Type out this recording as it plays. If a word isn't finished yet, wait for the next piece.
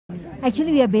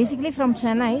Actually, we are basically from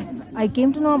Chennai. I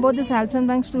came to know about this Alps and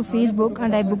Banks through Facebook,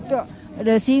 and I booked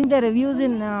seeing the reviews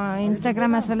in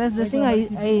Instagram as well as this thing.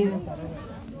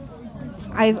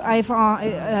 I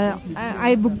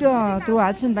booked through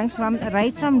Alps and Banks.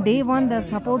 Right from day one. The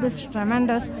support is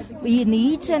tremendous. In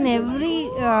each and every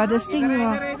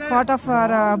part of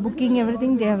our booking,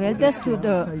 everything they have helped us to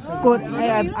the core.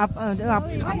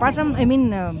 Apart from,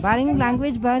 barring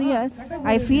language barrier,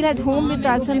 I feel at home with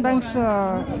Alps and Banks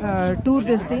tour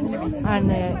this thing, and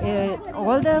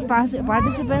all the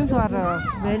participants are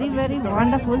very, very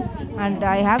wonderful. And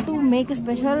I have to make a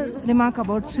special remark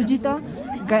about Sujita,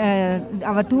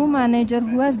 our tour manager,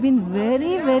 who has been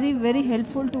very, very, very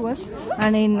helpful to us.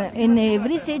 And in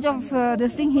every stage of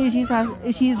this thing, she's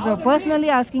personally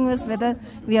asking us whether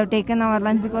we have taken our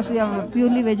lunch, because we are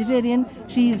purely vegetarian.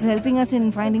 She is helping us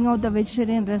in finding out the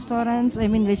vegetarian restaurants,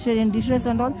 vegetarian dishes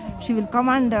and all. She will come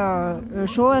and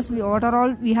show us what are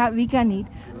all we can eat.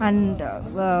 And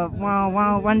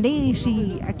one day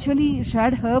she actually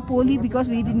shared her poli, because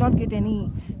we did not get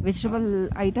any vegetable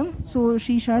item, so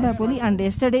she shared her poli. And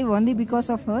yesterday, only because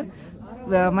of her,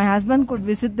 my husband could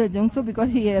visit the junk food, because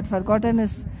he had forgotten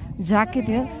his jacket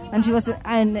here, and she is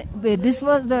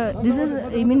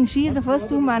she is the first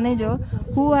tour manager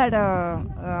who had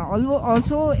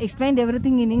also explained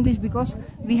everything in English, because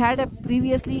we had a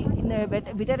previously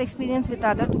better experience with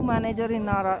other tour manager in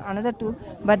our another tour,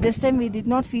 but this time we did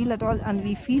not feel at all, and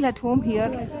we feel at home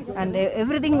here, and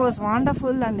everything was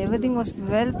wonderful and everything was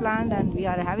well planned, and we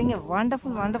are having a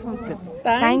wonderful trip.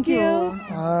 Thank you.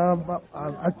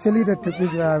 Actually, the trip is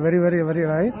very, very, very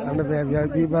nice, and we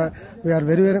are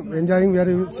very, very enjoying.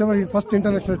 It's our first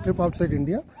international trip outside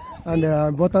India,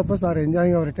 and both of us are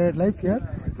enjoying our retired life here.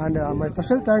 And my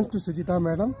special thanks to Sujita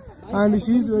madam, and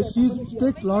she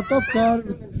takes lot of care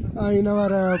in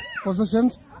our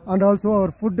possessions and also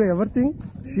our food, everything.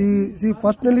 She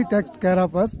personally takes care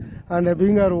of us, and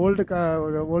being our old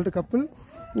couple,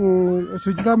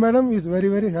 Sujita madam is very,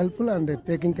 very helpful and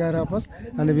taking care of us,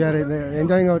 and we are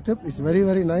enjoying our trip. It's very,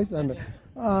 very nice, and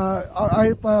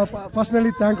I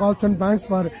personally thank Alps and Banks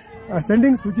for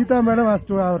sending Sujita madam as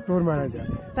to our tour manager.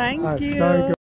 Thank you.